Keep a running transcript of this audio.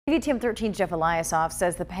WVTM 13's Jeff Eliasoph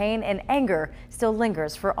says the pain and anger still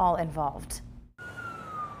lingers for all involved.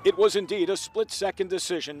 It was indeed a split-second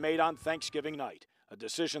decision made on Thanksgiving night, a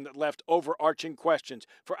decision that left overarching questions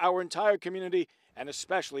for our entire community and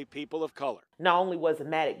especially people of color. Not only was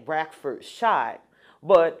Matic Bradford shot,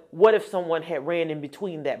 but what if someone had ran in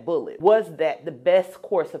between that bullet? Was that the best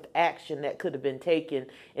course of action that could have been taken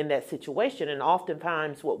in that situation? And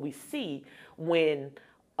oftentimes what we see when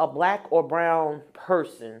a black or brown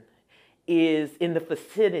person is in the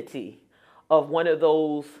vicinity of one of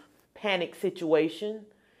those panic situations,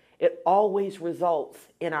 it always results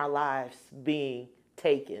in our lives being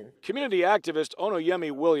taken. Community activist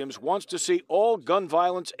Onoyemi Williams wants to see all gun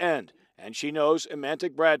violence end, and she knows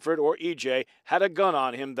Emantic Bradford, or EJ, had a gun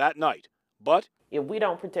on him that night. But if we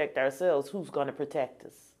don't protect ourselves, who's going to protect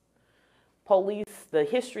us? Police, the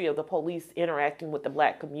history of the police interacting with the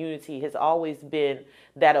black community has always been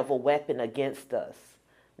that of a weapon against us,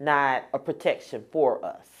 not a protection for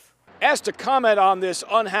us. Asked to comment on this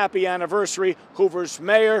unhappy anniversary, Hoover's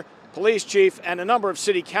mayor, police chief, and a number of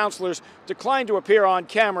city councilors declined to appear on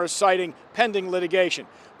camera, citing pending litigation.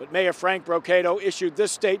 But Mayor Frank Brocato issued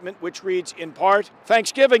this statement, which reads in part,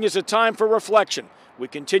 "Thanksgiving is a time for reflection. We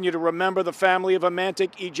continue to remember the family of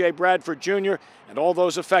Emantic E.J. Bradford Jr. and all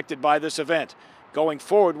those affected by this event. Going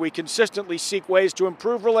forward, we consistently seek ways to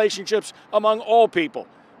improve relationships among all people.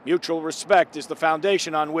 Mutual respect is the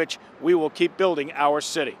foundation on which we will keep building our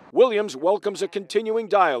city." Williams welcomes a continuing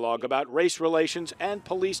dialogue about race relations and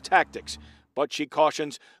police tactics, but she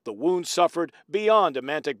cautions the wounds suffered beyond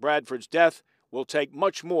Emantic Bradford's death will take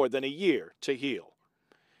much more than a year to heal.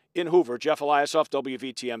 In Hoover, Jeff Eliasoph,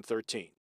 WVTM 13.